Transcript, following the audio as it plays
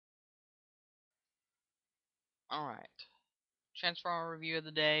Alright. Transformer review of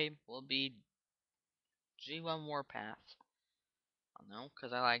the day will be G1 Warpath. I know,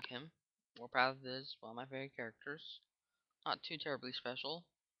 because I like him. Warpath is one of my favorite characters. Not too terribly special.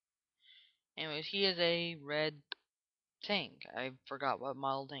 Anyways, he is a red tank. I forgot what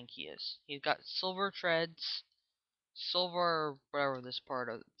model tank he is. He's got silver treads, silver, whatever this part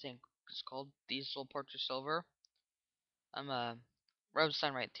of the tank is called. These little parts are silver. I'm a red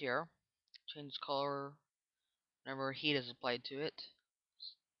sign right here. Change color whenever heat is applied to it.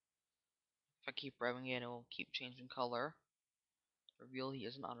 If I keep revving it, it will keep changing color. Reveal he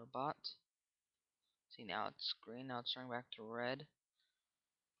is an Autobot. See, now it's green, now it's turning back to red.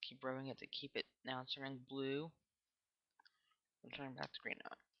 Keep revving it to keep it, now it's turning blue. I'm turning back to green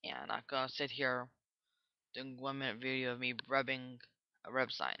now. Yeah, I'm not gonna sit here doing 1 minute video of me rubbing a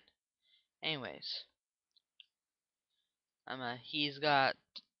rev sign. Anyways, he's got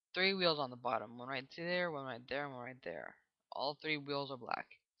 3 wheels on the bottom. One right there, one right there, and one right there. All 3 wheels are black.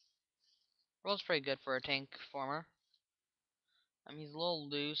 Rolls pretty good for a tank former. He's a little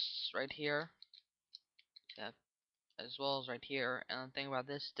loose right here. Yeah, as well as right here. And the thing about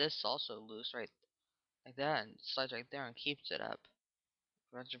this also loose right like that, and it slides right there and keeps it up.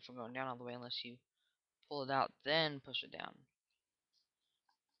 Prevents it from going down all the way unless you pull it out, then push it down.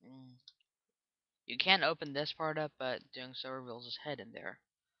 You can open this part up, but doing so reveals his head in there.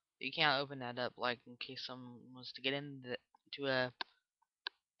 You can't open that up, like in case someone wants to get into a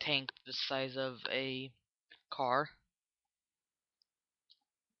tank the size of a car.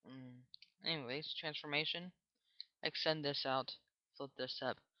 Anyways, transformation. Extend this out, flip this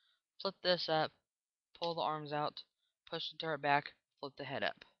up, pull the arms out, push the turret back, flip the head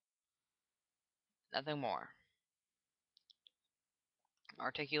up. Nothing more.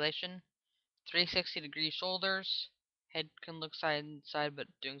 Articulation. 360-degree shoulders. Head can look side to side, but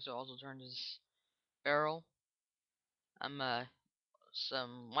doing so also turns his barrel.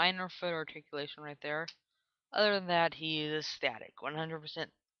 Some minor foot articulation right there. Other than that, he is static. 100%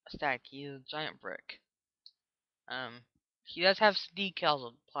 static. He is a giant brick. He does have some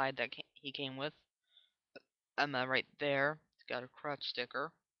decals applied that he came with. Right there. He's got a crutch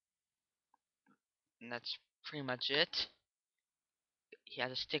sticker. And that's pretty much it. He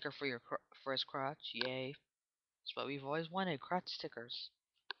has a sticker for his crotch. Yay. That's what we've always wanted, crotch stickers.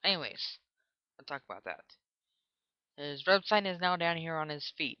 Anyways, I'll talk about that. His road sign is now down here on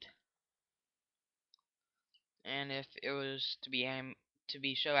his feet. And if it was to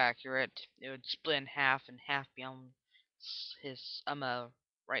be show accurate, it would split in half and half be on his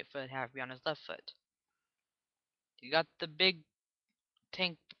right foot, half be on his left foot. You got the big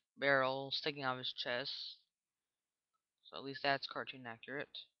tank barrel sticking out of his chest. So at least that's cartoon accurate.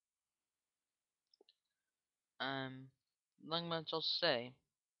 Nothing much else to say.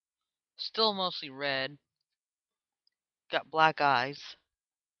 Still mostly red. Got black eyes.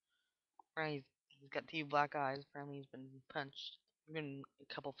 Right, he's got 2 black eyes. Apparently he's been punched. He's been in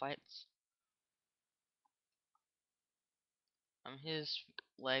a couple fights. His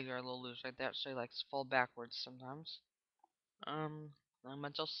legs are a little loose right there, so he likes to fall backwards sometimes. Not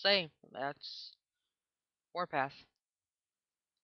much else to say. That's Warpath.